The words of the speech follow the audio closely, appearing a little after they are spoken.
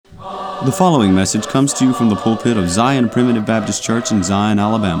The following message comes to you from the pulpit of Zion Primitive Baptist Church in Zion,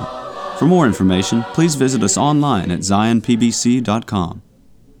 Alabama. For more information, please visit us online at zionpbc.com.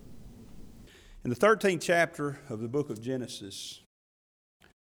 In the 13th chapter of the book of Genesis,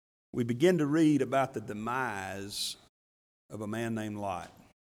 we begin to read about the demise of a man named Lot.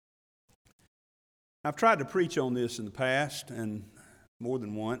 I've tried to preach on this in the past, and more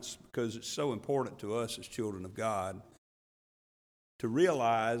than once, because it's so important to us as children of God to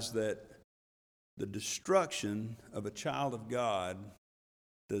realize that the destruction of a child of God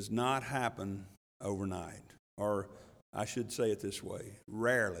does not happen overnight. Or I should say it this way,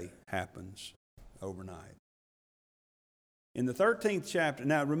 rarely happens overnight. In the 13th chapter,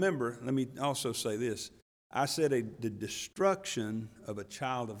 now remember, let me also say this. I said the destruction of a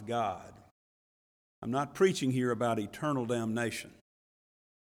child of God. I'm not preaching here about eternal damnation.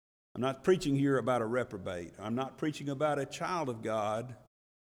 I'm not preaching here about a reprobate. I'm not preaching about a child of God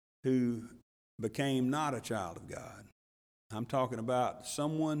who became not a child of God. I'm talking about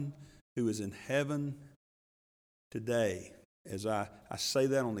someone who is in heaven today. As I say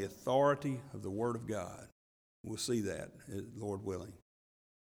that on the authority of the Word of God. We'll see that, Lord willing.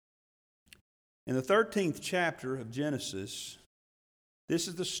 In the 13th chapter of Genesis, this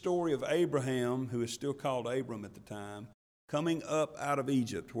is the story of Abraham, who is still called Abram at the time, coming up out of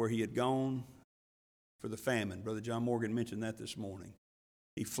Egypt, where he had gone for the famine. Brother John Morgan mentioned that this morning.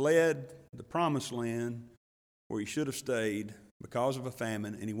 He fled the promised land where he should have stayed because of a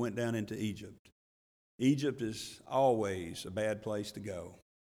famine, and he went down into Egypt. Egypt is always a bad place to go.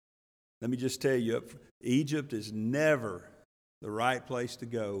 Let me just tell you, Egypt is never the right place to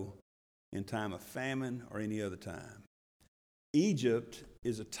go in time of famine or any other time. Egypt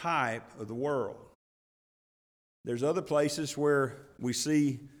is a type of the world. There's other places where we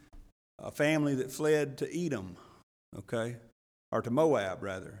see a family that fled to Edom, or to Moab.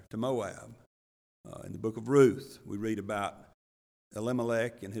 In the book of Ruth, we read about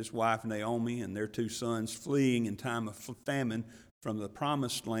Elimelech and his wife Naomi and their two sons fleeing in time of famine from the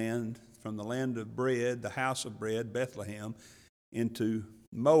promised land, from the land of bread, the house of bread, Bethlehem, into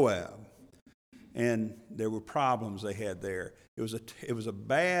Moab. And there were problems they had there. It was a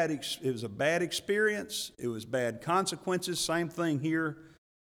bad experience. It was bad consequences. Same thing here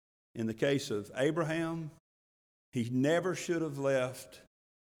in the case of Abraham. He never should have left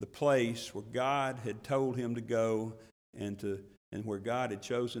the place where God had told him to go and where God had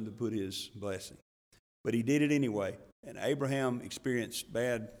chosen to put his blessing. But he did it anyway. And Abraham experienced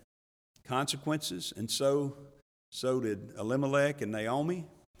bad consequences, and so did Elimelech and Naomi.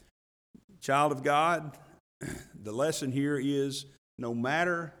 Child of God, the lesson here is no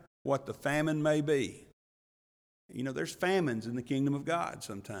matter what the famine may be. There's famines in the kingdom of God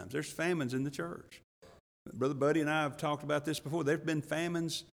sometimes. There's famines in the church. Brother Buddy and I have talked about this before. There have been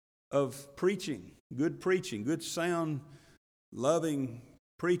famines of preaching, good sound, loving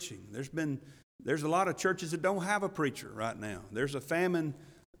preaching. There's a lot of churches that don't have a preacher right now. There's a famine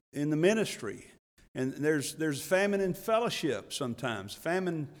in the ministry, and there's famine in fellowship sometimes.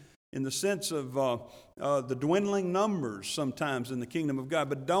 Famine in the sense of the dwindling numbers sometimes in the kingdom of God.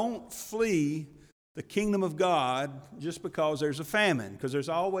 But don't flee the kingdom of God just because there's a famine, because there's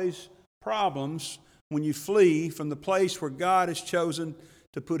always problems when you flee from the place where God has chosen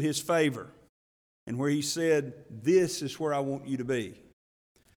to put his favor and where he said, this is where I want you to be.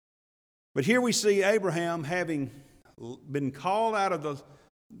 But here we see Abraham having been called out of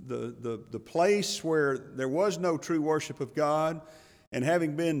the place where there was no true worship of God, and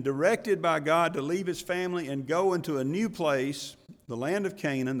having been directed by God to leave his family and go into a new place, the land of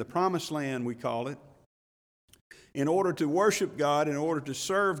Canaan, the promised land we call it, in order to worship God, in order to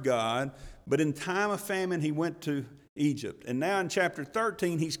serve God. But in time of famine, he went to Egypt. And now in chapter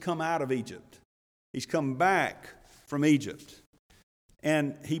 13, he's come out of Egypt. He's come back from Egypt.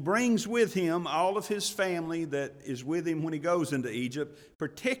 And he brings with him all of his family that is with him when he goes into Egypt,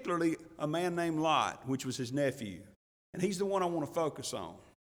 particularly a man named Lot, which was his nephew. And he's the one I want to focus on.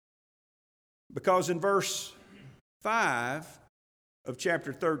 Because in verse 5 of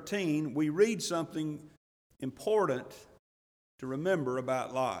chapter 13, we read something important to remember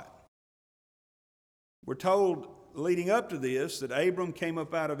about Lot. We're told leading up to this that Abram came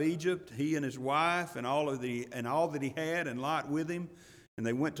up out of Egypt, he and his wife and all that he had, and Lot with him, and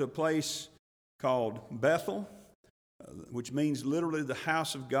they went to a place called Bethel, which means literally the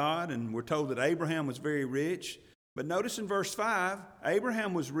house of God. And we're told that Abraham was very rich. But notice in verse 5,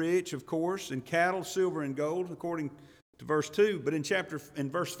 Abraham was rich, of course, in cattle, silver, and gold, according to verse 2. But in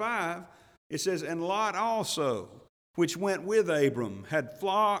verse 5, it says, and Lot also, which went with Abram, had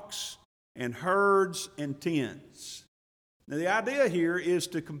flocks and herds and tents. Now, the idea here is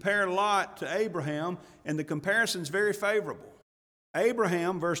to compare Lot to Abraham, and the comparison's very favorable.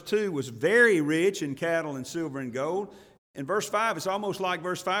 Abraham, verse 2, was very rich in cattle and silver and gold. In verse 5, it's almost like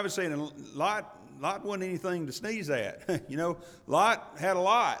verse 5 is saying Lot wasn't anything to sneeze at. Lot had a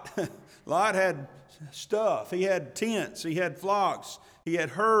lot. Lot had stuff. He had tents. He had flocks. He had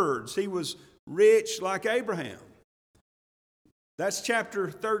herds. He was rich like Abraham. That's chapter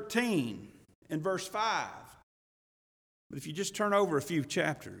 13 and verse 5. But if you just turn over a few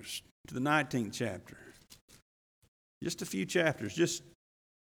chapters to the 19th chapter, just a few chapters, just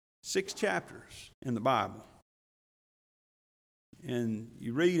 6 chapters in the Bible, and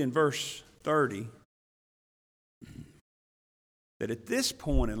you read in verse 30 that at this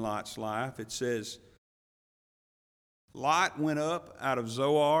point in Lot's life, it says, Lot went up out of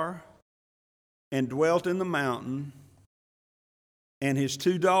Zoar and dwelt in the mountain, and his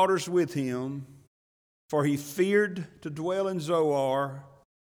 2 daughters with him, for he feared to dwell in Zoar,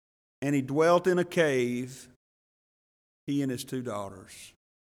 and he dwelt in a cave, he and his 2 daughters.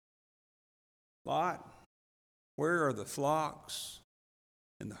 Lot, where are the flocks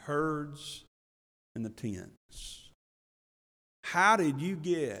and the herds and the tents? How did you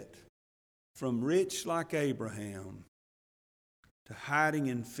get from rich like Abraham to hiding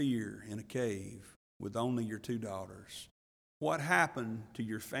in fear in a cave with only your 2 daughters? What happened to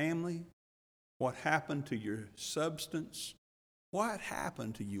your family? What happened to your substance? What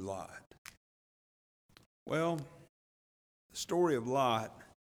happened to you, Lot? Well, the story of Lot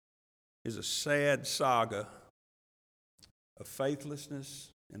is a sad saga of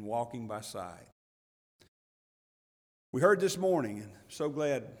faithlessness and walking by sight. We heard this morning, and I'm so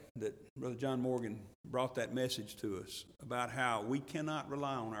glad that Brother John Morgan brought that message to us about how we cannot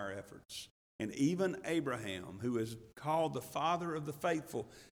rely on our efforts. And even Abraham, who is called the father of the faithful,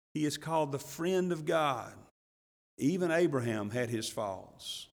 he is called the friend of God. Even Abraham had his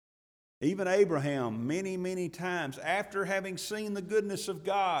faults. Even Abraham, many, many times, after having seen the goodness of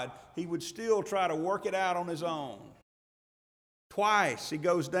God, he would still try to work it out on his own. Twice he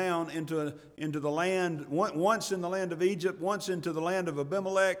goes down into the land, once in the land of Egypt, once into the land of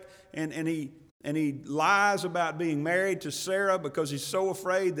Abimelech, and he lies about being married to Sarah because he's so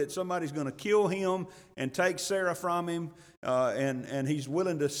afraid that somebody's going to kill him and take Sarah from him, and he's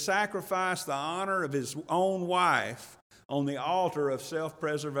willing to sacrifice the honor of his own wife on the altar of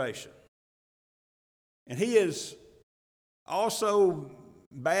self-preservation. And he is also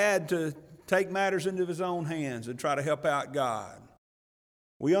bad to take matters into his own hands and try to help out God.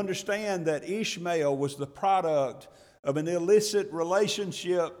 We understand that Ishmael was the product of an illicit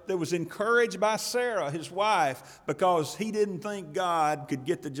relationship that was encouraged by Sarah, his wife, because he didn't think God could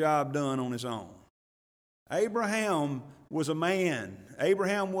get the job done on his own. Abraham was a man.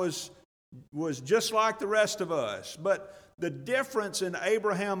 Abraham was just like the rest of us. But the difference in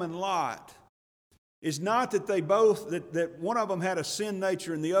Abraham and Lot is not that that one of them had a sin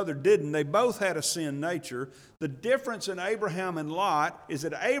nature and the other didn't. They both had a sin nature. The difference in Abraham and Lot is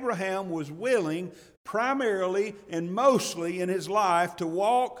that Abraham was willing primarily and mostly in his life to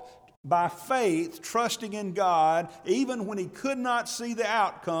walk by faith, trusting in God, even when he could not see the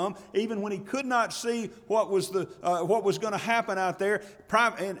outcome, even when he could not see what was going to happen out there.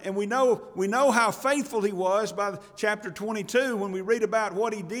 And we know how faithful he was by chapter 22 when we read about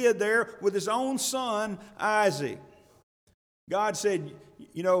what he did there with his own son Isaac. God said,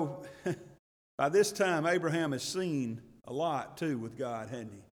 by this time Abraham has seen a lot too with God,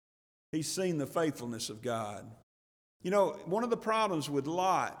 hasn't he? He's seen the faithfulness of God. One of the problems with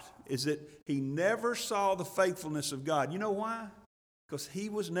Lot is that he never saw the faithfulness of God. You know why? Because he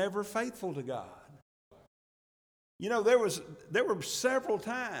was never faithful to God. There were several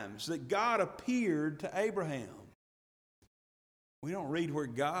times that God appeared to Abraham. We don't read where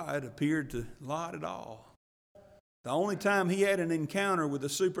God appeared to Lot at all. The only time he had an encounter with the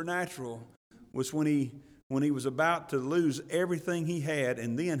supernatural was when he was about to lose everything he had,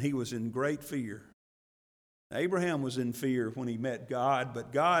 and then he was in great fear. Abraham was in fear when he met God,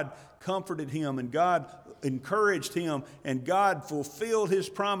 but God comforted him and God encouraged him and God fulfilled his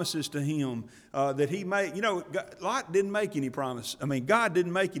promises to him that he made. Lot didn't make any promise. God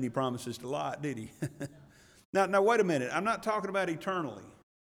didn't make any promises to Lot, did he? Now, wait a minute. I'm not talking about eternally.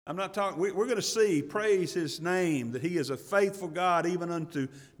 We're going to see, praise his name, that he is a faithful God even unto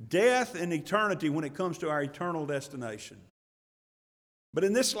death and eternity when it comes to our eternal destination. But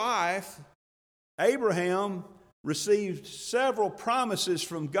in this life, Abraham received several promises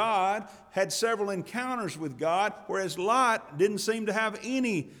from God, had several encounters with God, whereas Lot didn't seem to have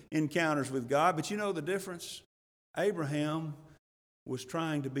any encounters with God. But you know the difference? Abraham was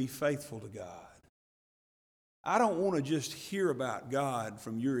trying to be faithful to God. I don't want to just hear about God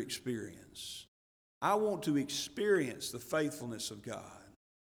from your experience. I want to experience the faithfulness of God.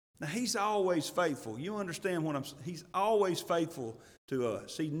 Now, He's always faithful. You understand what I'm saying? He's always faithful to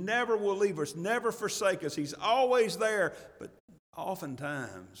us. He never will leave us, never forsake us. He's always there. But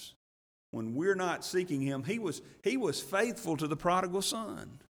oftentimes, when we're not seeking Him, He was faithful to the prodigal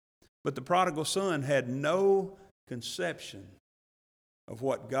son. But the prodigal son had no conception of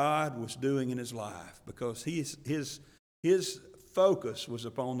what God was doing in his life, because his focus was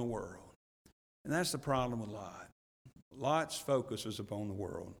upon the world. And that's the problem with Lot. Lot's focus was upon the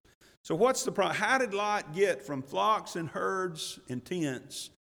world. So what's the problem? How did Lot get from flocks and herds and tents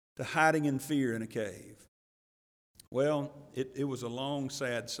to hiding in fear in a cave? Well, it was a long,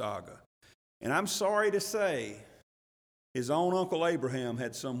 sad saga. And I'm sorry to say, his own Uncle Abraham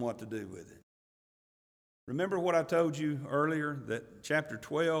had somewhat to do with it. Remember what I told you earlier, that chapter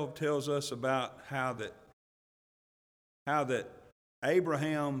 12 tells us about how that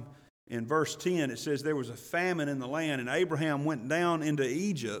Abraham, in verse 10, it says there was a famine in the land, and Abraham went down into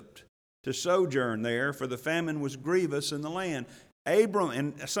Egypt to sojourn there, for the famine was grievous in the land. Abram,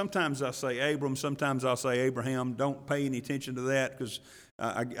 and sometimes I say Abram, sometimes I'll say Abraham. Don't pay any attention to that, because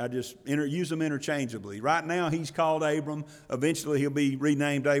I just use them interchangeably. Right now he's called Abram. Eventually he'll be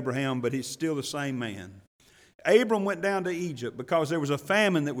renamed Abraham, but he's still the same man. Abram went down to Egypt because there was a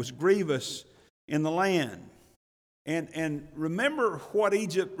famine that was grievous in the land. And remember what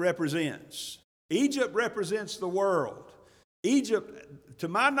Egypt represents. Egypt represents the world. Egypt, to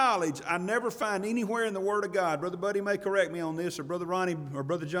my knowledge, I never find anywhere in the Word of God, Brother Buddy may correct me on this, or Brother Ronnie or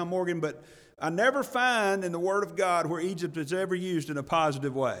Brother John Morgan, but I never find in the Word of God where Egypt is ever used in a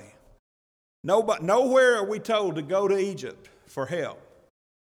positive way. Nowhere are we told to go to Egypt for help.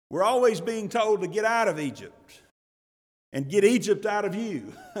 We're always being told to get out of Egypt and get Egypt out of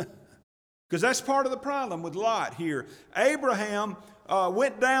you. Because that's part of the problem with Lot here. Abraham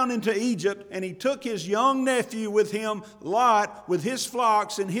went down into Egypt, and he took his young nephew with him, Lot, with his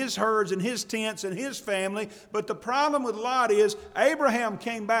flocks and his herds and his tents and his family. But the problem with Lot is Abraham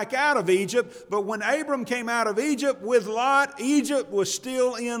came back out of Egypt, but when Abram came out of Egypt with Lot, Egypt was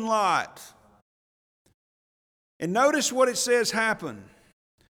still in Lot. And notice what it says happened.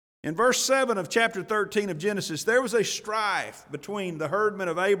 In verse 7 of chapter 13 of Genesis, there was a strife between the herdmen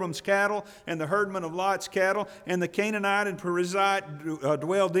of Abram's cattle and the herdmen of Lot's cattle, and the Canaanite and Perizzite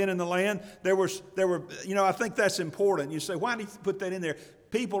dwelled in the land. There were, I think that's important. You say, why do you put that in there?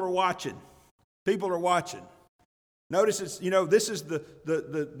 People are watching. People are watching. Notice this is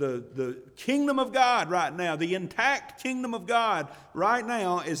the kingdom of God right now. The intact kingdom of God right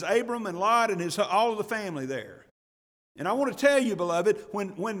now is Abram and Lot and all of the family there. And I want to tell you, beloved,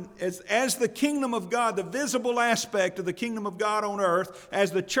 as the kingdom of God, the visible aspect of the kingdom of God on earth, as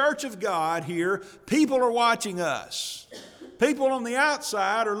the church of God here, people are watching us. People on the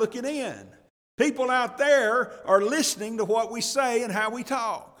outside are looking in. People out there are listening to what we say and how we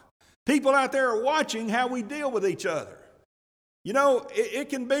talk. People out there are watching how we deal with each other. It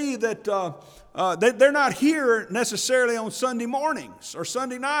can be that they're not here necessarily on Sunday mornings or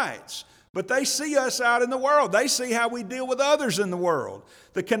Sunday nights, but they see us out in the world. They see how we deal with others in the world.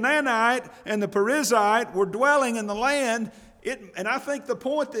 The Canaanite and the Perizzite were dwelling in the land. And I think the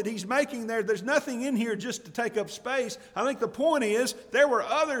point that he's making there's nothing in here just to take up space. I think the point is there were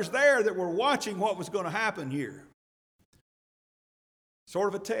others there that were watching what was going to happen here. Sort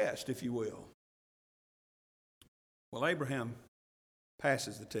of a test, if you will. Well, Abraham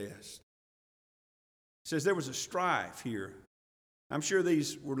passes the test. It says there was a strife here. I'm sure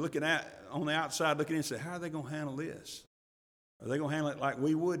these were looking at on the outside, looking in and say, how are they going to handle this? Are they going to handle it like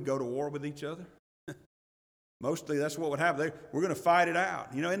we would, go to war with each other? Mostly that's what would happen. We're going to fight it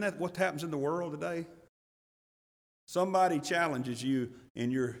out. Isn't that what happens in the world today? Somebody challenges you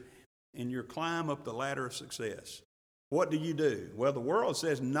in your climb up the ladder of success. What do? Well, the world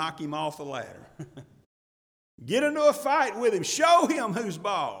says knock him off the ladder. Get into a fight with him. Show him who's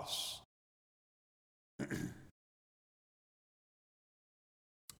boss.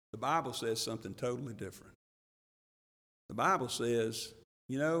 The Bible says something totally different. The Bible says,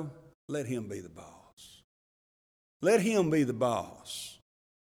 let him be the boss. Let him be the boss.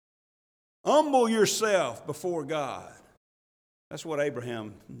 Humble yourself before God. That's what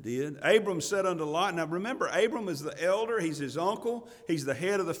Abraham did. Abram said unto Lot. Now remember, Abram is the elder. He's his uncle. He's the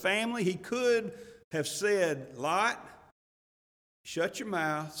head of the family. He could have said, Lot, shut your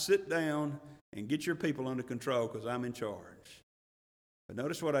mouth, sit down, and get your people under control because I'm in charge. But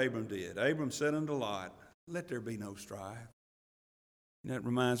notice what Abram did. Abram said unto Lot, let there be no strife. That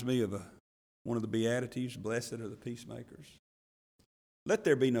reminds me of one of the Beatitudes, blessed are the peacemakers. Let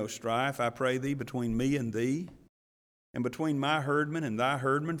there be no strife, I pray thee, between me and thee, and between my herdmen and thy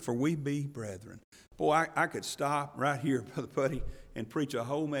herdmen, for we be brethren. Boy, I could stop right here, Brother Putty, and preach a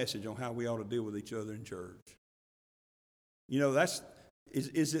whole message on how we ought to deal with each other in church. You know,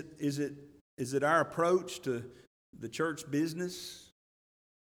 is it our approach to the church business,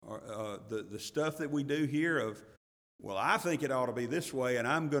 or the stuff that we do here of, well, I think it ought to be this way, and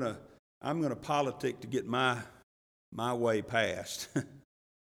I'm gonna politic to get my way passed,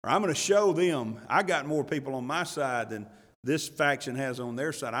 or I'm going to show them I got more people on my side than this faction has on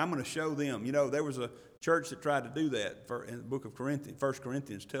their side. I'm going to show them. You know, there was a church that tried to do that in the book of Corinthians. 1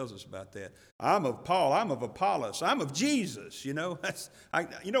 Corinthians tells us about that. I'm of Paul. I'm of Apollos. I'm of Jesus. You know,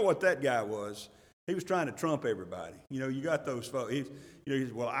 you know what that guy was? He was trying to trump everybody. You know, you got those folks.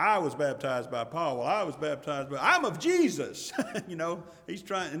 Well, I was baptized by Paul. Well, I was baptized by. I'm of Jesus. You know, he's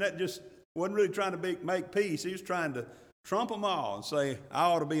trying, and that just wasn't really trying to make peace. He was trying to trump them all and say, I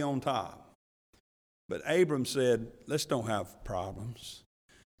ought to be on top. But Abram said, let's don't have problems.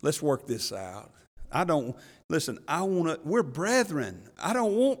 Let's work this out. We're brethren. I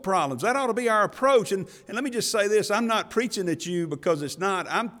don't want problems. That ought to be our approach. And let me just say this, I'm not preaching at you because it's not.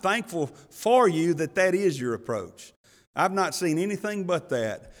 I'm thankful for you that is your approach. I've not seen anything but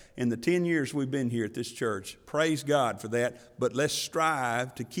that in the 10 years we've been here at this church. Praise God for that, but let's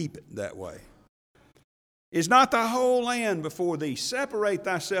strive to keep it that way. Is not the whole land before thee? Separate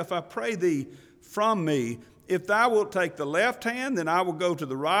thyself, I pray thee, from me. If thou wilt take the left hand, then I will go to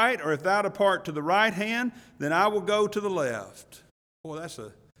the right, or if thou depart to the right hand, then I will go to the left. Boy, that's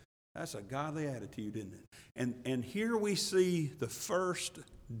a godly attitude, isn't it? And here we see the first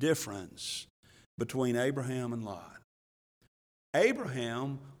difference between Abraham and Lot.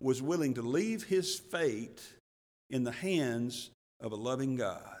 Abraham was willing to leave his fate in the hands of a loving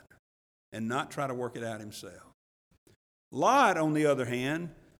God and not try to work it out himself. Lot, on the other hand,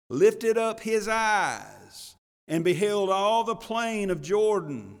 lifted up his eyes and beheld all the plain of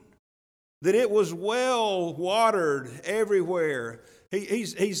Jordan, that it was well watered everywhere.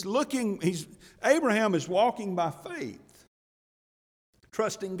 Abraham is walking by faith,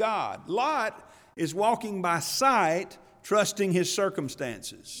 trusting God. Lot is walking by sight, trusting his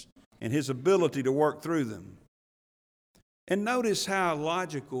circumstances and his ability to work through them. And notice how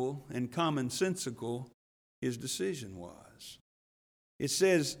logical and commonsensical his decision was. It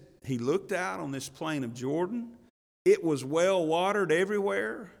says he looked out on this plain of Jordan. It was well watered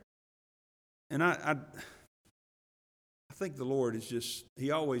everywhere. And I think the Lord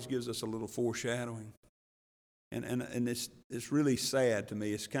He always gives us a little foreshadowing. And it's really sad to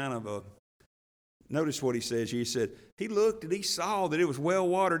me. It's kind of notice what he says. He said, he looked and he saw that it was well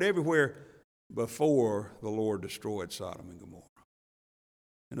watered everywhere before the Lord destroyed Sodom and Gomorrah.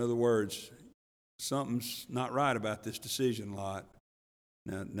 In other words, something's not right about this decision, Lot.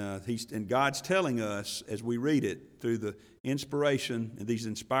 Now and God's telling us as we read it through the inspiration and these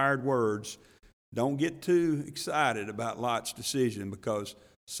inspired words, don't get too excited about Lot's decision because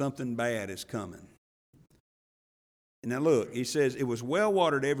something bad is coming. Now look, he says, it was well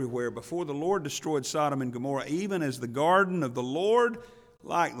watered everywhere before the Lord destroyed Sodom and Gomorrah, even as the garden of the Lord,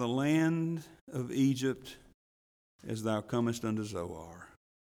 like the land of Egypt, as thou comest unto Zoar.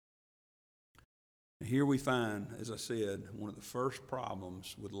 Here we find, as I said, one of the first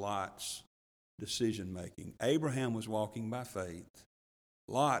problems with Lot's decision making. Abraham was walking by faith.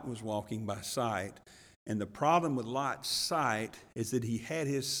 Lot was walking by sight. And the problem with Lot's sight is that he had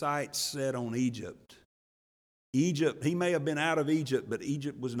his sights set on Egypt. He may have been out of Egypt, but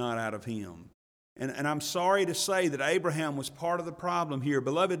Egypt was not out of him. And I'm sorry to say that Abraham was part of the problem here.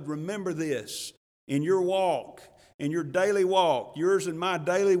 Beloved, remember this. In your walk, in your daily walk, yours and my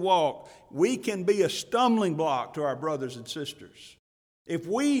daily walk, we can be a stumbling block to our brothers and sisters. If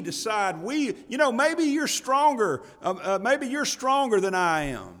we decide maybe you're stronger, maybe you're stronger than I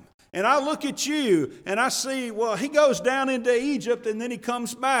am. And I look at you and I see, well, he goes down into Egypt and then he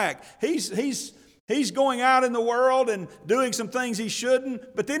comes back. He's going out in the world and doing some things he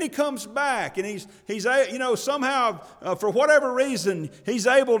shouldn't, but then he comes back and he's somehow for whatever reason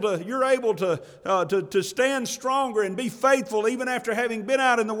you're able to stand stronger and be faithful even after having been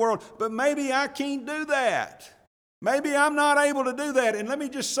out in the world. But maybe I can't do that. Maybe I'm not able to do that. And let me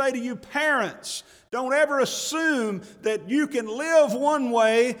just say to you parents, don't ever assume that you can live one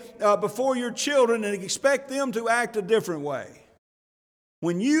way before your children and expect them to act a different way.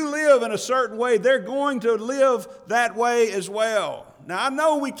 When you live in a certain way, they're going to live that way as well. Now, I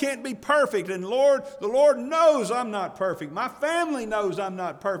know we can't be perfect, and the Lord knows I'm not perfect. My family knows I'm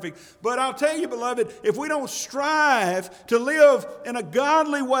not perfect. But I'll tell you, beloved, if we don't strive to live in a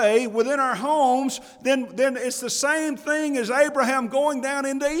godly way within our homes, then it's the same thing as Abraham going down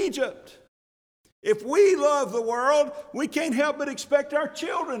into Egypt. If we love the world, we can't help but expect our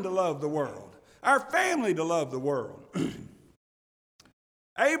children to love the world, our family to love the world.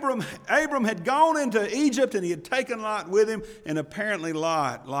 Abram had gone into Egypt and he had taken Lot with him, and apparently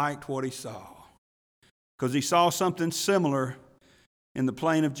Lot liked what he saw because he saw something similar in the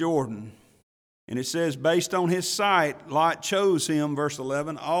plain of Jordan. And it says, based on his sight, Lot chose him, verse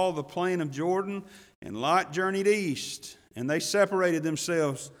 11, all the plain of Jordan, and Lot journeyed east, and they separated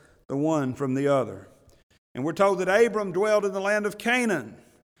themselves the one from the other. And we're told that Abram dwelled in the land of Canaan,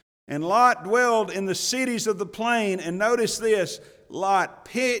 and Lot dwelled in the cities of the plain. And notice this, Lot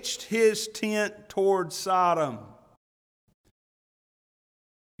pitched his tent toward Sodom.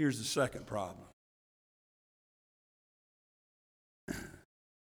 Here's the second problem.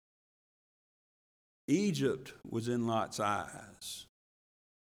 Egypt was in Lot's eyes,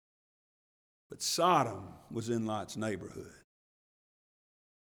 but Sodom was in Lot's neighborhood.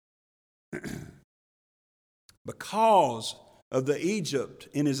 Because of the Egypt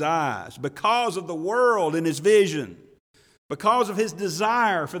in his eyes, because of the world in his vision, because of his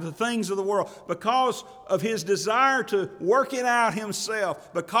desire for the things of the world, because of his desire to work it out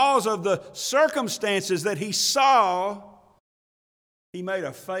himself, because of the circumstances that he saw, he made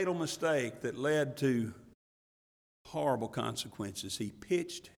a fatal mistake that led to horrible consequences. He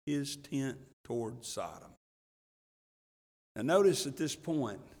pitched his tent toward Sodom. Now notice at this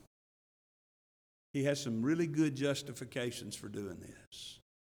point, he has some really good justifications for doing this.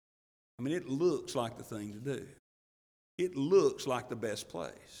 I mean, it looks like the thing to do. It looks like the best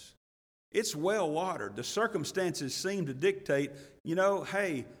place. It's well watered. The circumstances seem to dictate,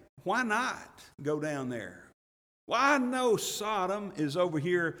 hey, why not go down there? Well, I know Sodom is over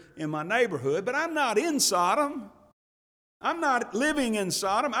here in my neighborhood, but I'm not in Sodom. I'm not living in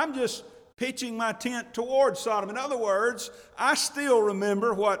Sodom. I'm just pitching my tent towards Sodom. In other words, I still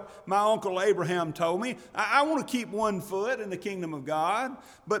remember what my Uncle Abraham told me. I want to keep one foot in the kingdom of God,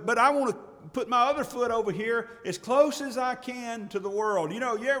 but I want to put my other foot over here as close as I can to the world.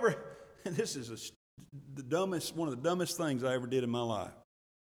 This is one of the dumbest things I ever did in my life.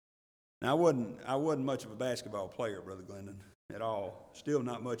 Now, I wasn't much of a basketball player, Brother Glendon, at all. Still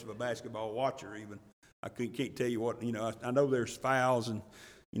not much of a basketball watcher even. I can't tell you what, I know there's fouls and,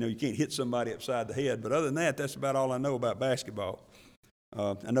 you can't hit somebody upside the head. But other than that, that's about all I know about basketball.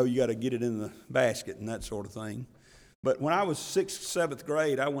 I know you got to get it in the basket and that sort of thing. But when I was 6th, 7th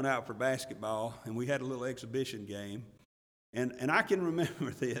grade, I went out for basketball, and we had a little exhibition game. And I can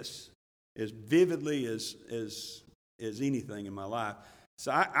remember this as vividly as anything in my life.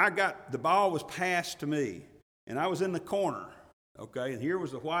 So the ball was passed to me, and I was in the corner, okay? And here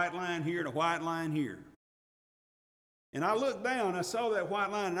was the white line here and a white line here. And I looked down, I saw that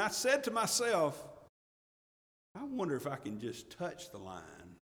white line, and I said to myself, I wonder if I can just touch the line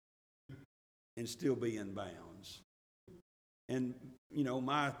and still be in bounds. And,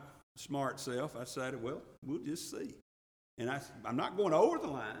 my smart self, I said, well, we'll just see. And I'm not going over the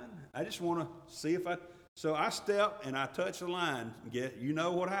line. I just want to see if So I step and I touch the line. You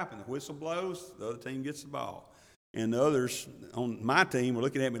know what happened. The whistle blows, the other team gets the ball. And the others on my team were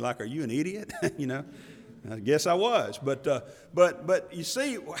looking at me like, are you an idiot? I guess I was. But you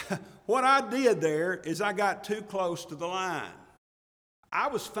see, what I did there is I got too close to the line. I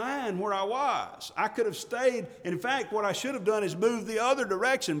was fine where I was. I could have stayed. In fact, what I should have done is move the other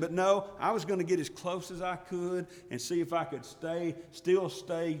direction. But no, I was going to get as close as I could and see if I could still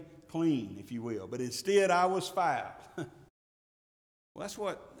stay clean, if you will. But instead, I was fouled.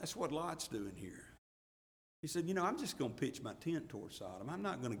 Well, that's what Lot's doing here. He said, I'm just going to pitch my tent towards Sodom. I'm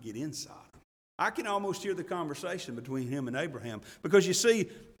not going to get in Sodom. I can almost hear the conversation between him and Abraham. Because you see,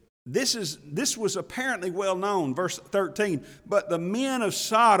 this was apparently well known. Verse 13, but the men of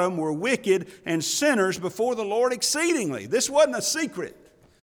Sodom were wicked and sinners before the Lord exceedingly. This wasn't a secret.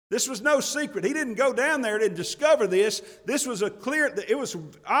 This was no secret. He didn't go down there to discover this. This was it was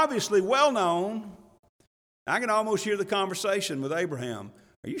obviously well known. I can almost hear the conversation with Abraham.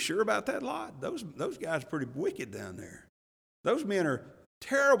 Are you sure about that, Lot? Those guys are pretty wicked down there. Those men are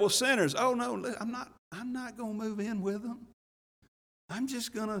terrible sinners. Oh no, I'm not going to move in with them. I'm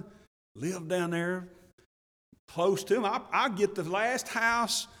just going to live down there close to them. I'll get the last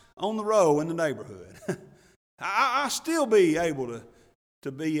house on the row in the neighborhood. I'll still be able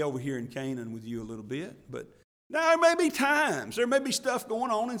to be over here in Canaan with you a little bit. But now there may be times, there may be stuff going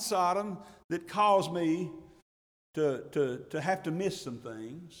on in Sodom that cause me to have to miss some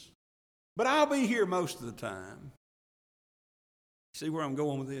things. But I'll be here most of the time. See where I'm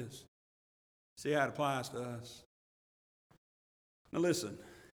going with this? See how it applies to us? Now listen,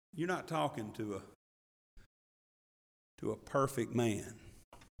 you're not talking to a perfect man.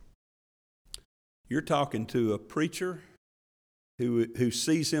 You're talking to a preacher who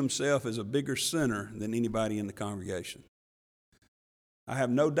sees himself as a bigger sinner than anybody in the congregation. I have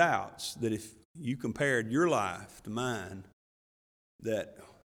no doubts that if you compared your life to mine, that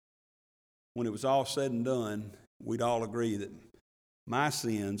when it was all said and done, we'd all agree that my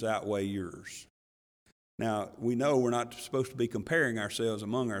sins outweigh yours. Now, we know we're not supposed to be comparing ourselves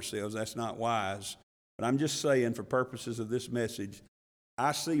among ourselves. That's not wise. But I'm just saying, for purposes of this message,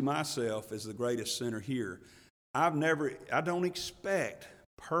 I see myself as the greatest sinner here. I don't expect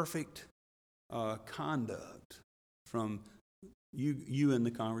perfect conduct from you in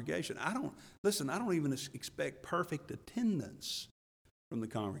the congregation. I don't even expect perfect attendance from the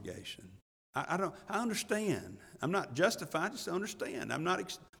congregation. I understand. I'm not justified, I just understand.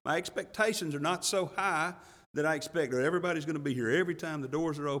 My expectations are not so high that I expect that everybody's going to be here every time the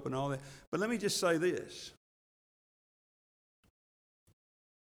doors are open, all that. But let me just say this.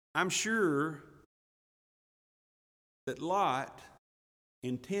 I'm sure that Lot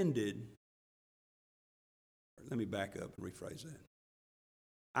intended, let me back up and rephrase that.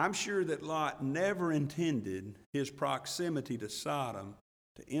 I'm sure that Lot never intended his proximity to Sodom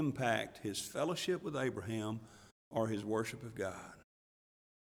to impact his fellowship with Abraham or his worship of God.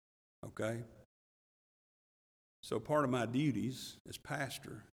 Okay? So part of my duties as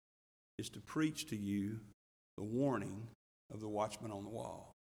pastor is to preach to you the warning of the watchman on the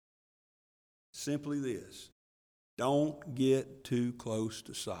wall. Simply this: don't get too close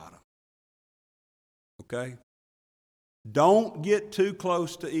to Sodom. Okay? Don't get too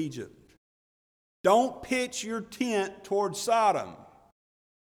close to Egypt. Don't pitch your tent towards Sodom.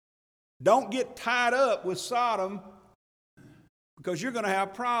 Don't get tied up with Sodom because you're going to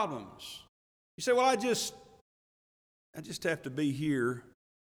have problems. You say, well, I just have to be here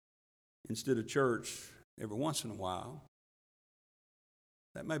instead of church every once in a while.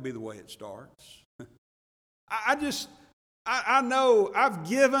 That may be the way it starts. I know I've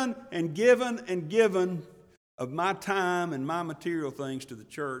given and given and given of my time and my material things to the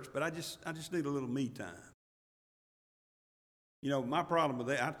church, but I just need a little me time. You know, my problem with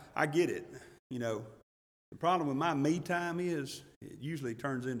that, I get it. You know, the problem with my me time is it usually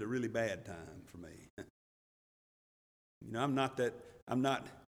turns into really bad time for me. You know, I'm not,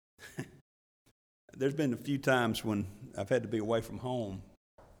 there's been a few times when I've had to be away from home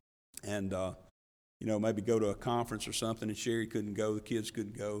and, you know, maybe go to a conference or something and Sherry couldn't go, the kids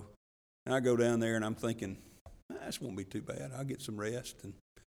couldn't go. And I go down there and I'm thinking, this won't be too bad. I'll get some rest and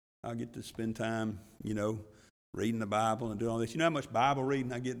I'll get to spend time, you know, reading the Bible and doing all this. You know how much Bible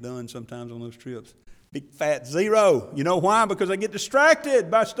reading I get done sometimes on those trips? Big fat zero. You know why? Because I get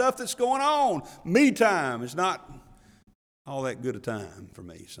distracted by stuff that's going on. Me time is not all that good a time for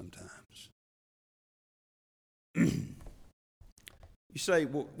me sometimes. You say,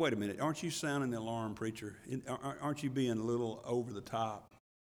 well, wait a minute, aren't you sounding the alarm, preacher? Aren't you being a little over the top?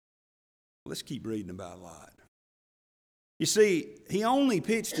 Let's keep reading about Lot. You see, he only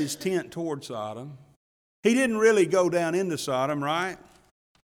pitched his tent toward Sodom. He didn't really go down into Sodom, right?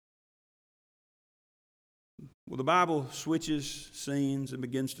 Well, the Bible switches scenes and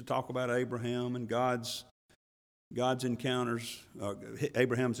begins to talk about Abraham and God's encounters,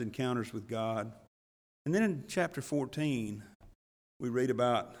 Abraham's encounters with God. And then in chapter 14, we read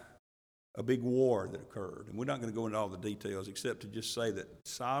about a big war that occurred. And we're not going to go into all the details except to just say that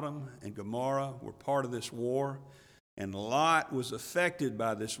Sodom and Gomorrah were part of this war. And Lot was affected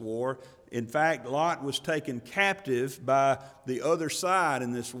by this war. In fact, Lot was taken captive by the other side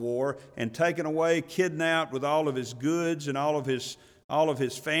in this war and taken away, kidnapped with all of his goods and all of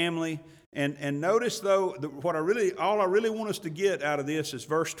his family. And notice though, all I really want us to get out of this is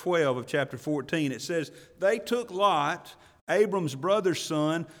verse 12 of chapter 14. It says, they took Lot, Abram's brother's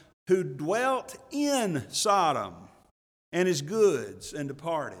son, who dwelt in Sodom, and his goods, and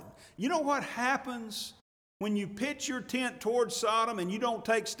departed. You know what happens when you pitch your tent towards Sodom and you don't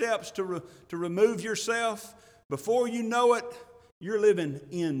take steps to remove yourself? Before you know it, you're living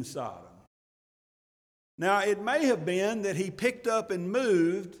in Sodom. Now, it may have been that he picked up and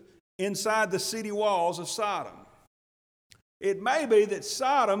moved inside the city walls of Sodom. It may be that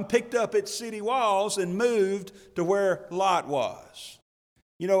Sodom picked up its city walls and moved to where Lot was.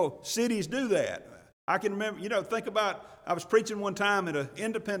 You know, cities do that. I can remember, think about, I was preaching one time at an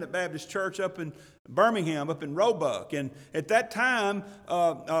independent Baptist church up in Birmingham, up in Roebuck. And at that time,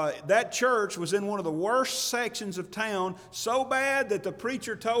 that church was in one of the worst sections of town, so bad that the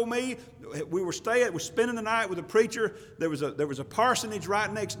preacher told me, we were spending the night with a preacher. There was a parsonage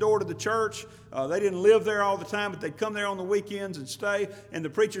right next door to the church. They didn't live there all the time, but they'd come there on the weekends and stay. And the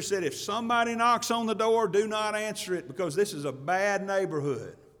preacher said, if somebody knocks on the door, do not answer it, because this is a bad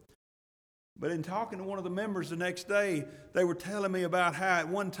neighborhood. But in talking to one of the members the next day, they were telling me about how at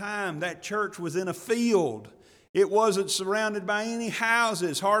one time that church was in a field. It wasn't surrounded by any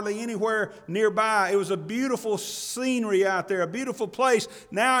houses, hardly anywhere nearby. It was a beautiful scenery out there, a beautiful place.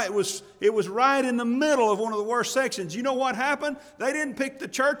 Now it was right in the middle of one of the worst sections. You know what happened? They didn't pick the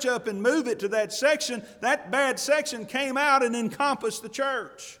church up and move it to that section. That bad section came out and encompassed the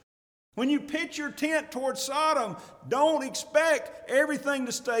church. When you pitch your tent towards Sodom, don't expect everything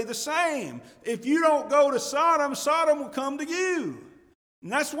to stay the same. If you don't go to Sodom, Sodom will come to you.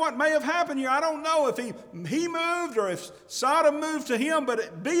 And that's what may have happened here. I don't know if he moved or if Sodom moved to him,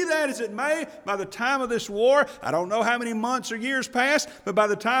 but be that as it may, by the time of this war, I don't know how many months or years passed, but by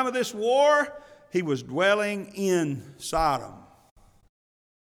the time of this war, he was dwelling in Sodom.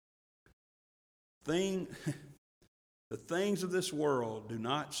 The things of this world do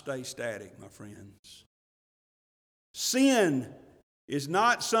not stay static, my friends. Sin is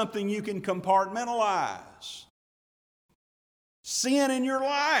not something you can compartmentalize. Sin in your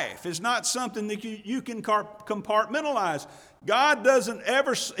life is not something that you can compartmentalize. God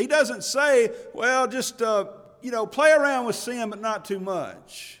He doesn't say, well, just, play around with sin, but not too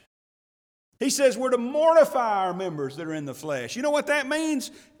much. He says we're to mortify our members that are in the flesh. You know what that means?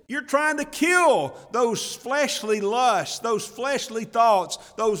 You're trying to kill those fleshly lusts, those fleshly thoughts,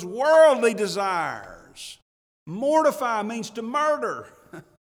 those worldly desires. Mortify means to murder.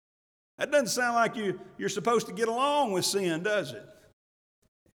 That doesn't sound like you're supposed to get along with sin, does it?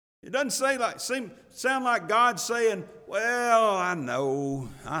 It doesn't sound like God saying, well, I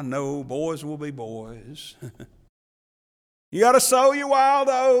know, boys will be boys. You got to sow your wild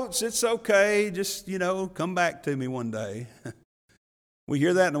oats. It's okay. Just, come back to me one day. We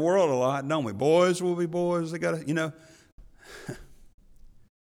hear that in the world a lot, don't we? Boys will be boys. They got to,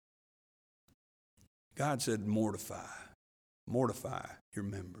 God said, mortify your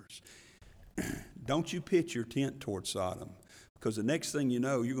members. Don't you pitch your tent toward Sodom, because the next thing you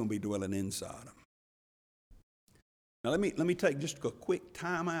know, you're going to be dwelling in Sodom. Now, let me take just a quick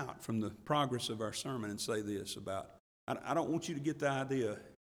time out from the progress of our sermon and say this about, I don't want you to get the idea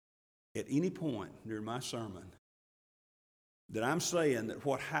at any point during my sermon that I'm saying that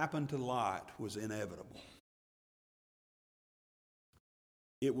what happened to Lot was inevitable.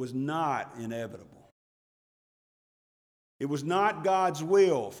 It was not inevitable. It was not God's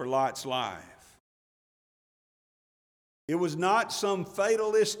will for Lot's life. It was not some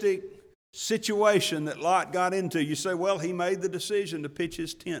fatalistic situation that Lot got into. You say, well, he made the decision to pitch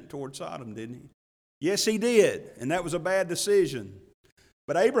his tent toward Sodom, didn't he? Yes, he did, and that was a bad decision.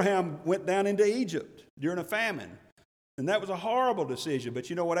 But Abraham went down into Egypt during a famine. And that was a horrible decision. But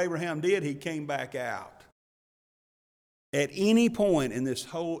you know what Abraham did? He came back out. At any point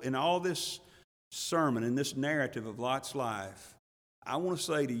in all this sermon, in this narrative of Lot's life, I want to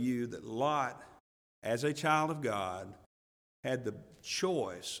say to you that Lot, as a child of God, had the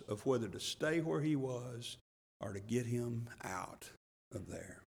choice of whether to stay where he was or to get him out of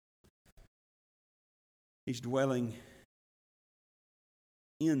there. He's dwelling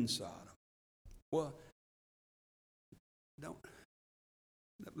in Sodom. Well,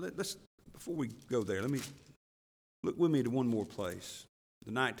 let's before we go there, let me look with me to one more place,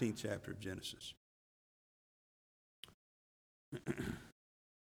 the 19th chapter of Genesis.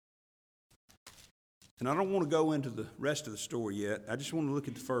 And I don't want to go into the rest of the story yet. I just want to look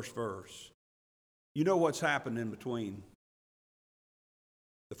at the first verse. You know what's happened in between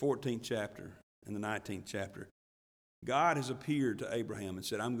the 14th chapter and the 19th chapter. God has appeared to Abraham and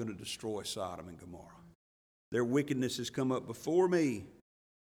said, I'm going to destroy Sodom and Gomorrah. Their wickedness has come up before me,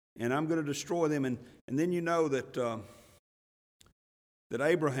 and I'm going to destroy them. And then you know that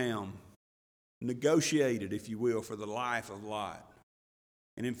Abraham negotiated, if you will, for the life of Lot.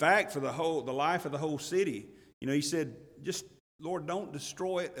 And in fact, for the life of the whole city, he said, just, Lord, don't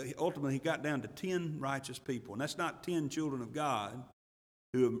destroy it. Ultimately, he got down to 10 righteous people. And that's not 10 children of God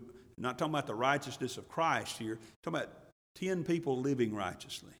who, not talking about the righteousness of Christ here, talking about 10 people living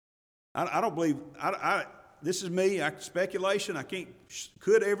righteously. I don't believe, this is me, speculation.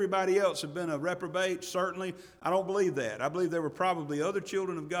 Could everybody else have been a reprobate? Certainly. I don't believe that. I believe there were probably other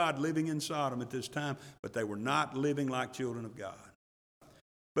children of God living in Sodom at this time, but they were not living like children of God.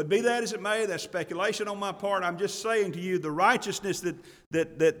 But be that as it may, that's speculation on my part. I'm just saying to you, the righteousness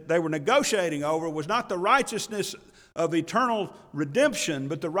that they were negotiating over was not the righteousness of eternal redemption,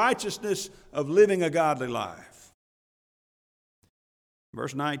 but the righteousness of living a godly life.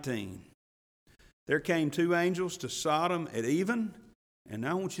 Verse 19. There came 2 angels to Sodom at even, and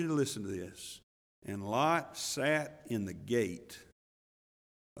now I want you to listen to this. And Lot sat in the gate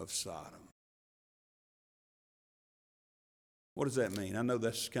of Sodom. What does that mean? I know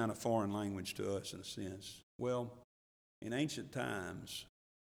that's kind of foreign language to us in a sense. Well, in ancient times,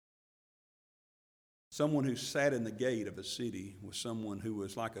 someone who sat in the gate of a city was someone who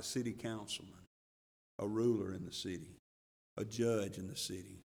was like a city councilman, a ruler in the city, a judge in the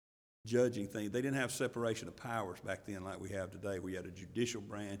city, judging things. They didn't have separation of powers back then like we have today. We had a judicial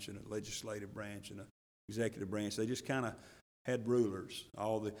branch and a legislative branch and an executive branch. They just kind of had rulers.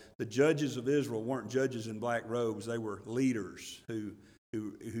 All the judges of Israel weren't judges in black robes. They were leaders who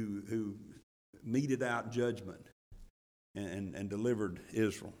meted out judgment and delivered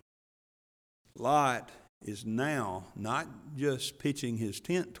Israel. Lot is now not just pitching his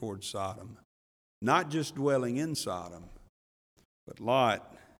tent towards Sodom, not just dwelling in Sodom, but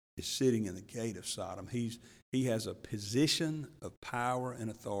Lot is sitting in the gate of Sodom. He has a position of power and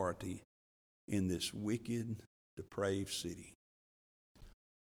authority in this wicked, depraved city.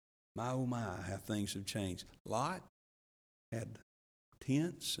 My, oh my, how things have changed. Lot had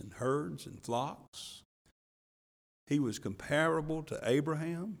tents and herds and flocks. He was comparable to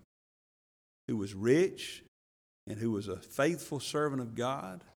Abraham, who was rich and who was a faithful servant of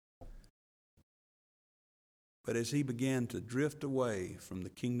God. But as he began to drift away from the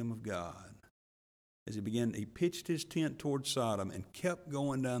kingdom of God, he pitched his tent toward Sodom and kept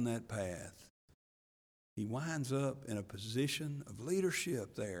going down that path. He winds up in a position of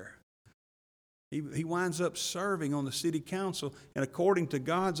leadership there. He winds up serving on the city council, and according to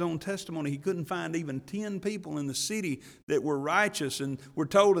God's own testimony, he couldn't find even 10 people in the city that were righteous. And we're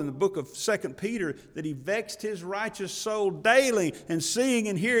told in the book of 2 Peter that he vexed his righteous soul daily and seeing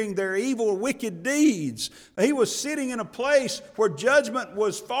and hearing their evil, wicked deeds. He was sitting in a place where judgment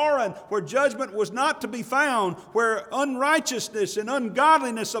was foreign, where judgment was not to be found, where unrighteousness and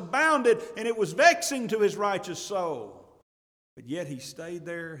ungodliness abounded, and it was vexing to his righteous soul. But yet he stayed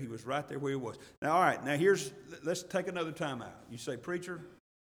there. He was right there where he was. Now, all right, let's take another time out. You say, preacher,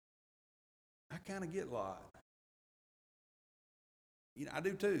 I kind of get Lot. I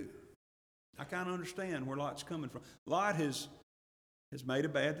do too. I kind of understand where Lot's coming from. Lot has made a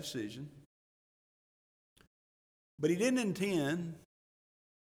bad decision. But he didn't intend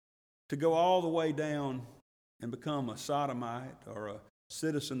to go all the way down and become a Sodomite or a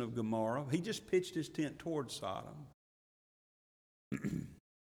citizen of Gomorrah. He just pitched his tent towards Sodom.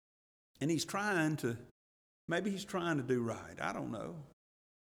 And maybe he's trying to do right. I don't know.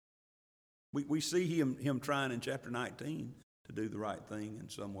 We see him trying in chapter 19 to do the right thing in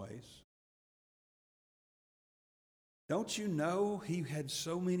some ways. Don't you know he had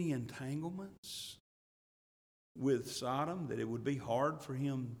so many entanglements with Sodom that it would be hard for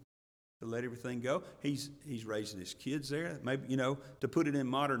him to let everything go? He's raising his kids there. Maybe, to put it in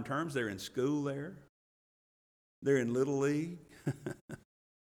modern terms, they're in school there. They're in Little League.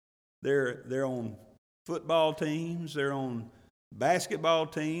 They're on football teams. They're on basketball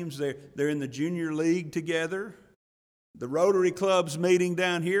teams. They're in the junior league together. The Rotary Club's meeting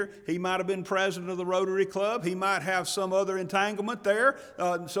down here. He might have been president of the Rotary Club. He might have some other entanglement there,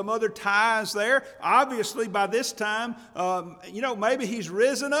 some other ties there. Obviously, by this time, maybe he's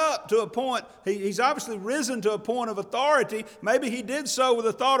risen up to a point. He's obviously risen to a point of authority. Maybe he did so with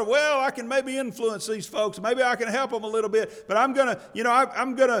the thought of, well, I can maybe influence these folks. Maybe I can help them a little bit. But I'm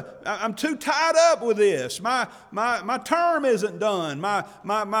too tied up with this. My term isn't done. My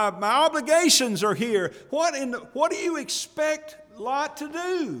obligations are here. What do you expect Lot to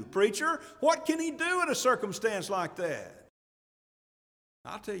do, preacher? What can he do in a circumstance like that?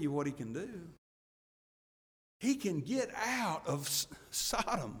 I'll tell you what he can do. He can get out of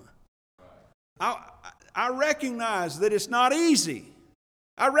Sodom. I recognize that it's not easy.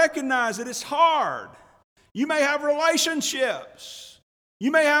 I recognize that it's hard. You may have relationships. You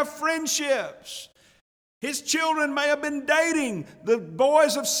may have friendships. His children may have been dating the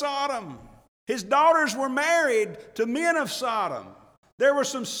boys of Sodom. His daughters were married to men of Sodom. There were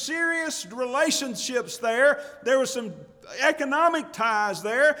some serious relationships there. There were some economic ties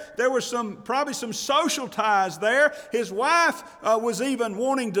there. There were probably some social ties there. His wife was even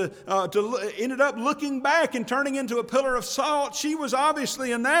wanting ended up looking back and turning into a pillar of salt. She was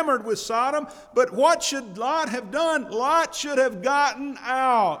obviously enamored with Sodom. But what should Lot have done? Lot should have gotten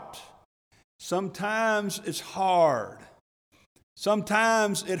out. Sometimes it's hard.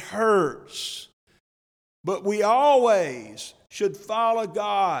 Sometimes it hurts. But we always should follow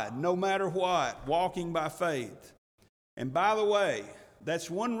God no matter what, walking by faith. And by the way, that's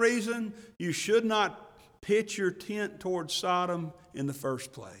one reason you should not pitch your tent towards Sodom in the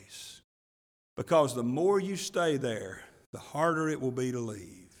first place. Because the more you stay there, the harder it will be to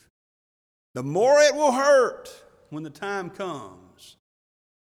leave. The more it will hurt when the time comes.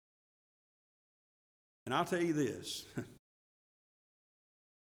 And I'll tell you this.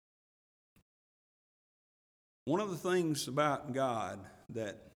 One of the things about God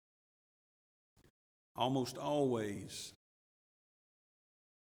that almost always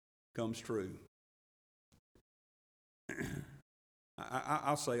comes true,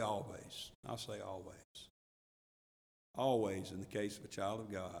 I'll say always. I'll say always. Always in the case of a child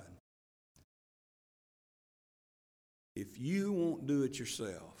of God. If you won't do it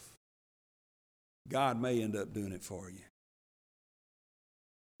yourself, God may end up doing it for you.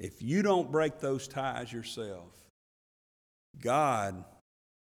 If you don't break those ties yourself, God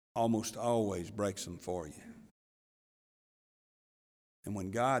almost always breaks them for you. And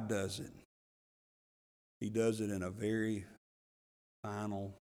when God does it, He does it in a very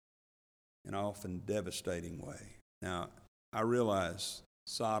final and often devastating way. Now, I realize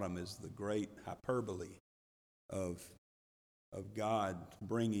Sodom is the great hyperbole of God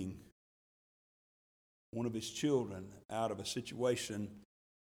bringing one of His children out of a situation,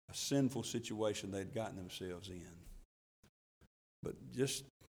 a sinful situation they'd gotten themselves in. But just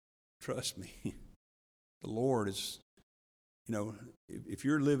trust me, the Lord is, if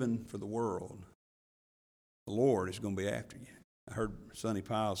you're living for the world, the Lord is going to be after you. I heard Sonny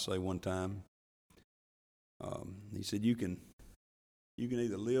Piles say one time, he said, you can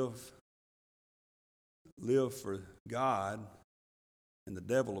either live for God and the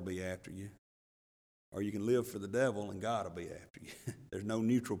devil will be after you, or you can live for the devil and God will be after you. There's no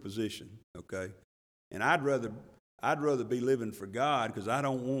neutral position, okay? And I'd rather be living for God because I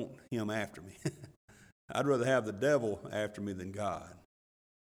don't want him after me. I'd rather have the devil after me than God.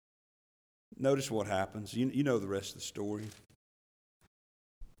 Notice what happens. You know the rest of the story.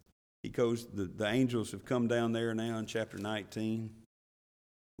 He goes, the angels have come down there now in chapter 19.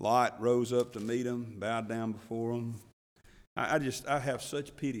 Lot rose up to meet him, bowed down before him. I have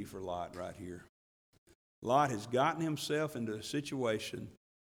such pity for Lot right here. Lot has gotten himself into a situation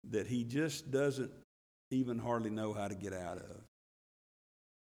that he just doesn't even hardly know how to get out of.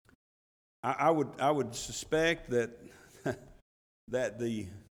 I would suspect that that the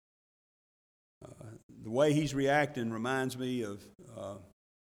way he's reacting reminds me of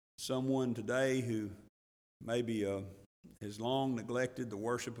someone today who maybe has long neglected the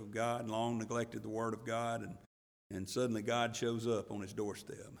worship of God, long neglected the Word of God, and suddenly God shows up on his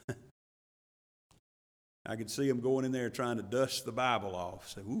doorstep. I could see him going in there trying to dust the Bible off.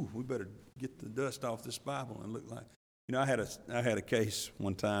 Say, "Ooh, we better get the dust off this Bible," and look like. I had a case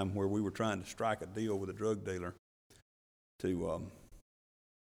one time where we were trying to strike a deal with a drug dealer to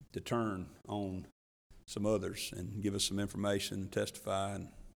turn on some others and give us some information and testify and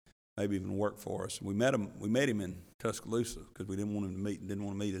maybe even work for us. We met him in Tuscaloosa because we didn't want him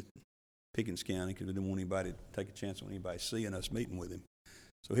to meet at Pickens County because we didn't want anybody to take a chance on anybody seeing us meeting with him.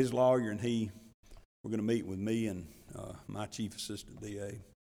 So his lawyer and he were going to meet with me and my chief assistant DA,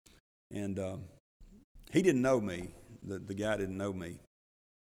 and he didn't know me. The guy didn't know me.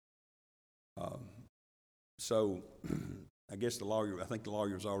 So I guess I think the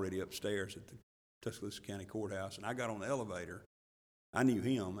lawyer was already upstairs at the Tuscaloosa County Courthouse, and I got on the elevator. I knew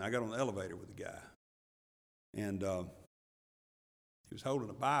him. I got on the elevator with the guy, and he was holding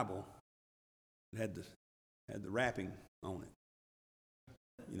a Bible that had the wrapping on it.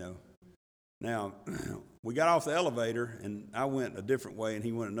 Now, we got off the elevator, and I went a different way, and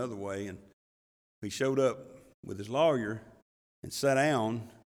he went another way, and he showed up with his lawyer and sat down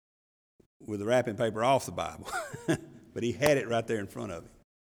with the wrapping paper off the Bible. But he had it right there in front of him.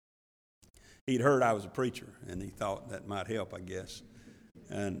 He'd heard I was a preacher, and he thought that might help, I guess.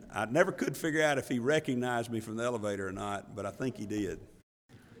 And I never could figure out if he recognized me from the elevator or not, but I think he did.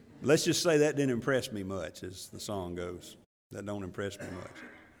 Let's just say that didn't impress me much, as the song goes. That don't impress me much.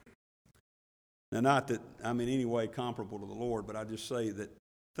 Now, not that I'm in any way comparable to the Lord, but I just say that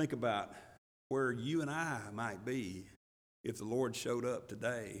think about where you and I might be if the Lord showed up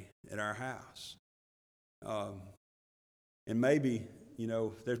today at our house. And maybe,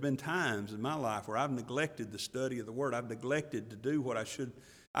 there's been times in my life where I've neglected the study of the Word. I've neglected to do what I should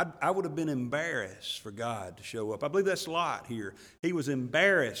I would have been embarrassed for God to show up. I believe that's Lot here. He was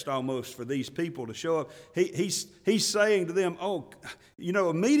embarrassed almost for these people to show up. He's saying to them,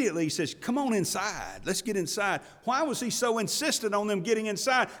 immediately he says, come on inside. Let's get inside. Why was he so insistent on them getting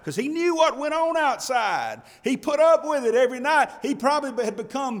inside? Because he knew what went on outside. He put up with it every night. He probably had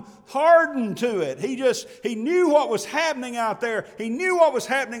become hardened to it. He knew what was happening out there. He knew what was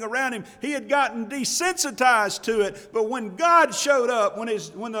happening around him. He had gotten desensitized to it. But when God showed up,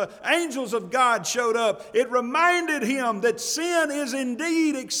 when the angels of God showed up, it reminded him that sin is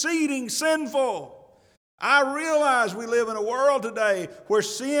indeed exceeding sinful. I realize we live in a world today where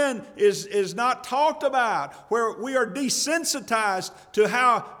sin is not talked about, where we are desensitized to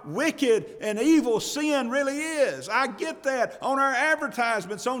how wicked and evil sin really is. I get that on our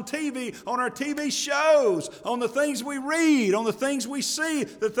advertisements, on TV, on our TV shows, on the things we read, on the things we see,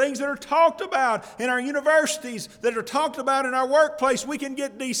 the things that are talked about in our universities, that are talked about in our workplace. We can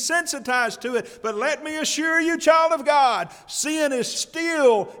get desensitized to it, but let me assure you, child of God, sin is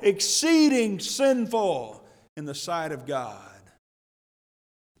still exceeding sinful in the sight of God.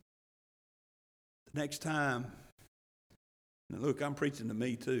 The next time, look, I'm preaching to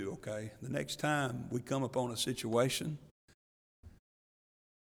me too, okay? The next time we come upon a situation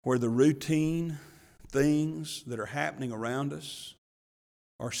where the routine things that are happening around us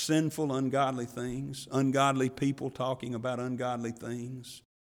are sinful, ungodly things, ungodly people talking about ungodly things,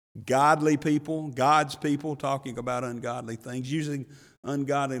 godly people, God's people talking about ungodly things, using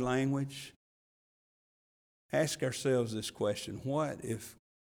ungodly language, ask ourselves this question: what if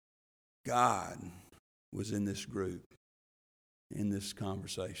God was in this group, in this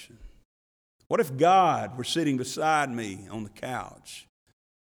conversation? What if God were sitting beside me on the couch?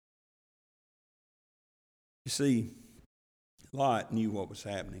 You see, Lot knew what was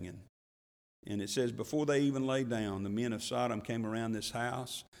happening. And it says, before they even lay down, the men of Sodom came around this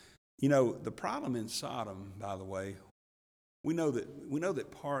house. You know, the problem in Sodom, by the way, we know that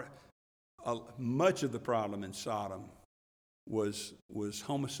much of the problem in Sodom was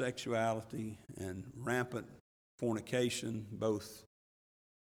homosexuality and rampant fornication, both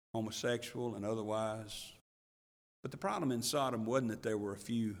homosexual and otherwise. But the problem in Sodom wasn't that there were a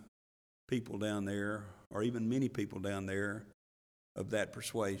few people down there, or even many people down there of that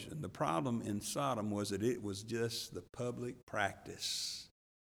persuasion. The problem in Sodom was that it was just the public practice.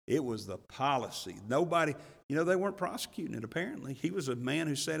 It was the policy. Nobody, they weren't prosecuting it apparently. He was a man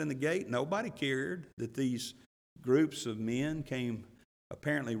who sat in the gate. Nobody cared that these groups of men came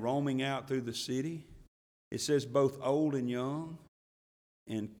apparently roaming out through the city. It says both old and young.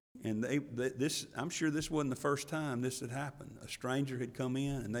 And this, I'm sure this wasn't the first time this had happened. A stranger had come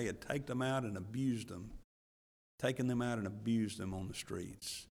in and they had taken them out and abused them. Taken them out and abused them on the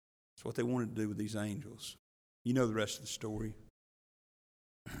streets. That's what they wanted to do with these angels. You know the rest of the story.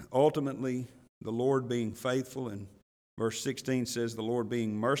 Ultimately, the Lord being faithful, and verse 16 says, the Lord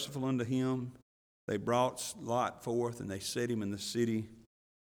being merciful unto him, they brought Lot forth and they set him in the city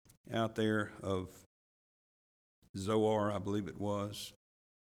out there of Zoar, I believe it was,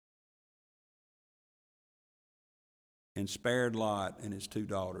 and spared Lot and his 2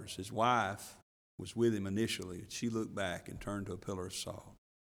 daughters. His wife was with him initially. She looked back and turned to a pillar of salt.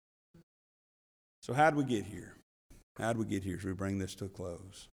 So how'd we get here? How'd we get here as we bring this to a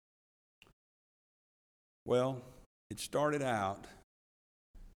close? Well, it started out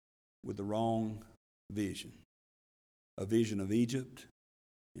with the wrong vision. A vision of Egypt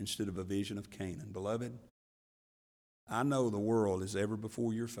instead of a vision of Canaan. Beloved, I know the world is ever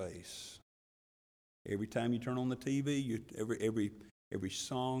before your face. Every time you turn on the TV, every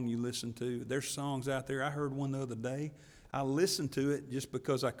song you listen to, there's songs out there. I heard one the other day. I listened to it just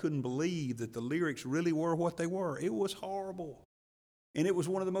because I couldn't believe that the lyrics really were what they were. It was horrible. And it was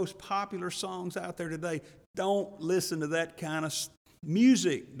one of the most popular songs out there today. Don't listen to that kind of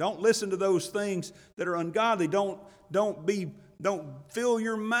music. Don't listen to those things that are ungodly. Don't fill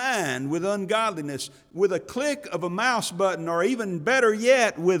your mind with ungodliness. With a click of a mouse button, or even better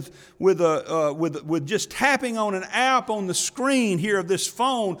yet, with just tapping on an app on the screen here of this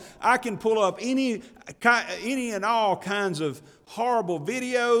phone, I can pull up any and all kinds of horrible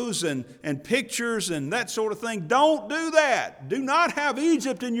videos and pictures and that sort of thing. Don't do that. Do not have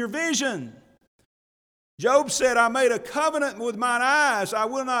Egypt in your vision. Job said, I made a covenant with mine eyes. I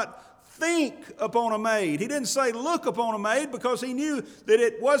will not think upon a maid. He didn't say look upon a maid, because he knew that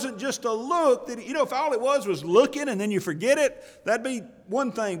it wasn't just a look. That, if all it was looking and then you forget it, that'd be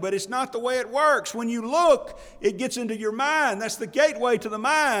one thing. But it's not the way it works. When you look, it gets into your mind. That's the gateway to the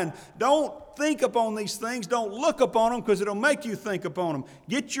mind. Don't think upon these things. Don't look upon them, because it'll make you think upon them.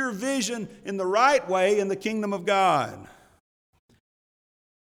 Get your vision in the right way in the kingdom of God.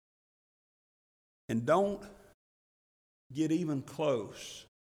 And don't get even close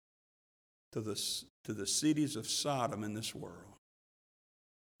to the cities of Sodom in this world.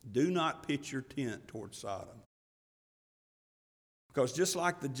 Do not pitch your tent toward Sodom. Because just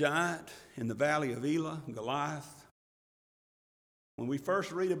like the giant in the valley of Elah, Goliath, when we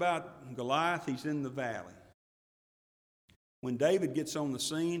first read about Goliath, he's in the valley. When David gets on the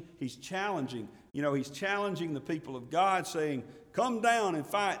scene, he's challenging. He's challenging the people of God, saying, come down and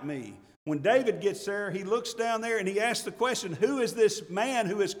fight me. When David gets there, he looks down there and he asks the question, who is this man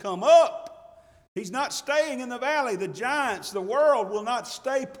who has come up? He's not staying in the valley. The giants, the world will not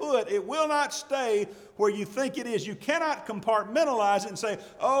stay put. It will not stay where you think it is. You cannot compartmentalize it and say,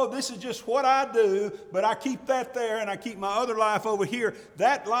 oh, this is just what I do, but I keep that there and I keep my other life over here.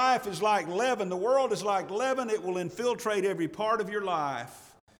 That life is like leaven. The world is like leaven. It will infiltrate every part of your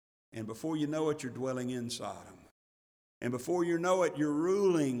life. And before you know it, you're dwelling in Sodom. And before you know it, you're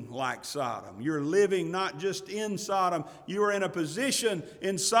ruling like Sodom. You're living not just in Sodom. You are in a position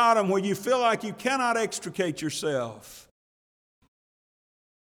in Sodom where you feel like you cannot extricate yourself.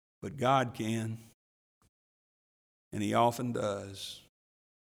 But God can. And He often does.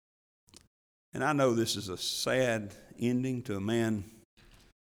 And I know this is a sad ending to a man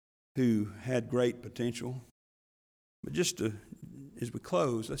who had great potential. But as we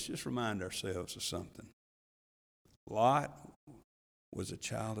close, let's just remind ourselves of something. Lot was a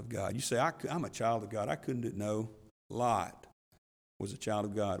child of God. You say, I'm a child of God. I couldn't do it. No, Lot was a child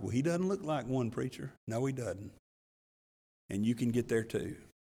of God. Well, he doesn't look like one, preacher. No, he doesn't. And you can get there too.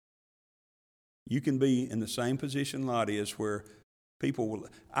 You can be in the same position Lot is, where people will.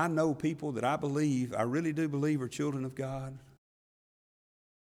 I know people that I really do believe are children of God.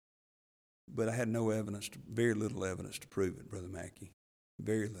 But I had very little evidence to prove it, Brother Mackey.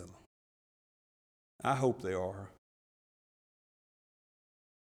 Very little. I hope they are.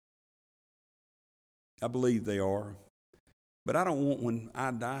 I believe they are. But I don't want when I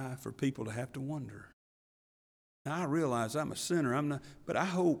die for people to have to wonder. Now I realize I'm a sinner. I'm not, but I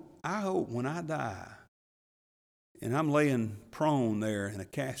hope when I die and I'm laying prone there in a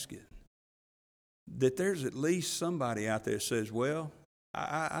casket, that there's at least somebody out there that says, well,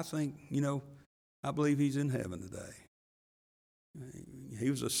 I think, I believe he's in heaven today. He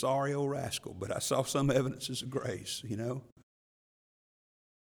was a sorry old rascal, but I saw some evidences of grace,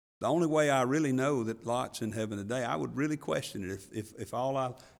 The only way I really know that Lot's in heaven today, I would really question it if all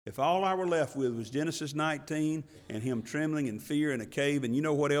I were left with was Genesis 19 and him trembling in fear in a cave. And you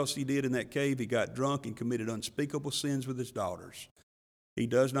know what else he did in that cave? He got drunk and committed unspeakable sins with his daughters. He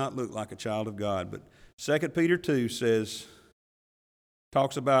does not look like a child of God. But 2 Peter 2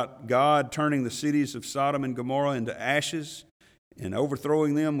 talks about God turning the cities of Sodom and Gomorrah into ashes and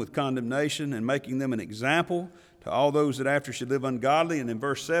overthrowing them with condemnation and making them an example to all those that after should live ungodly. And in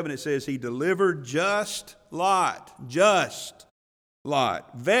verse 7 it says, He delivered just Lot, vexed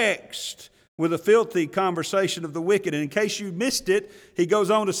with the filthy conversation of the wicked. And in case you missed it, he goes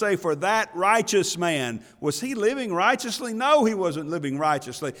on to say, for that righteous man. Was he living righteously? No, he wasn't living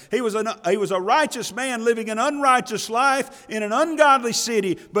righteously. He was a righteous man living an unrighteous life in an ungodly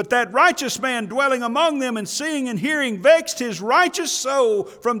city. But that righteous man dwelling among them and seeing and hearing vexed his righteous soul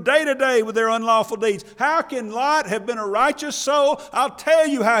from day to day with their unlawful deeds. How can Lot have been a righteous soul? I'll tell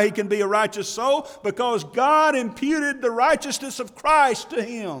you how he can be a righteous soul. Because God imputed the righteousness of Christ to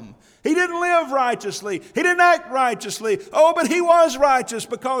him. He didn't live righteously. He didn't act righteously. Oh, but he was righteous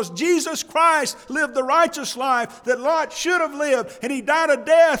because Jesus Christ lived the righteous life that Lot should have lived. And he died a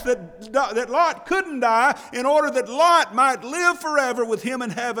death that Lot couldn't die in order that Lot might live forever with him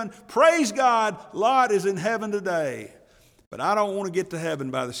in heaven. Praise God, Lot is in heaven today. But I don't want to get to heaven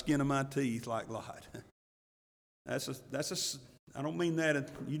by the skin of my teeth like Lot. I don't mean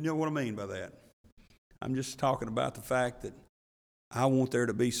that. You know what I mean by that. I'm just talking about the fact that I want there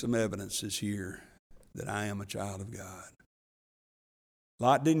to be some evidence this year that I am a child of God.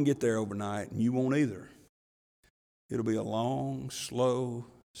 Lot didn't get there overnight, and you won't either. It'll be a long, slow,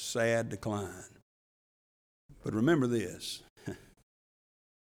 sad decline. But remember this. At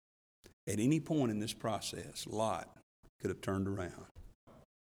any point in this process, Lot could have turned around.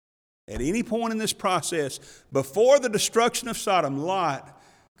 At any point in this process, before the destruction of Sodom, Lot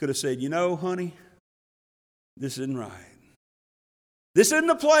could have said, honey, this isn't right. This isn't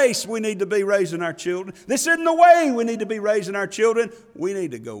the place we need to be raising our children. This isn't the way we need to be raising our children. We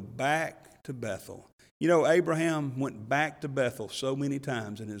need to go back to Bethel. Abraham went back to Bethel so many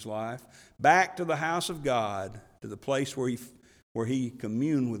times in his life, back to the house of God, to the place where he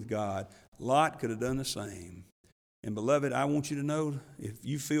communed with God. Lot could have done the same. And beloved, I want you to know, if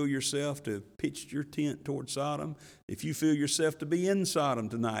you feel yourself to have pitched your tent toward Sodom, if you feel yourself to be in Sodom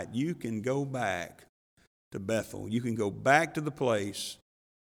tonight, you can go back to Bethel. You can go back to the place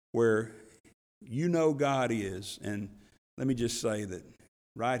where you know God is. And let me just say that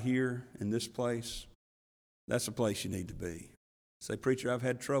right here in this place, that's the place you need to be. Say, preacher, I've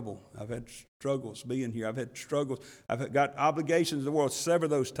had trouble. I've had struggles being here. I've had struggles. I've got obligations in the world. Sever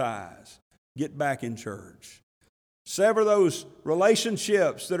those ties. Get back in church. Sever those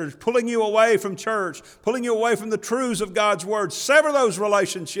relationships that are pulling you away from church, pulling you away from the truths of God's Word. Sever those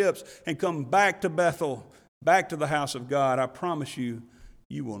relationships and come back to Bethel, back to the house of God. I promise you,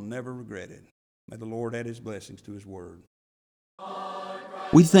 you will never regret it. May the Lord add His blessings to His Word.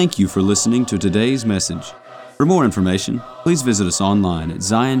 We thank you for listening to today's message. For more information, please visit us online at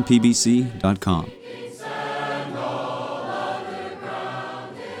zionpbc.com.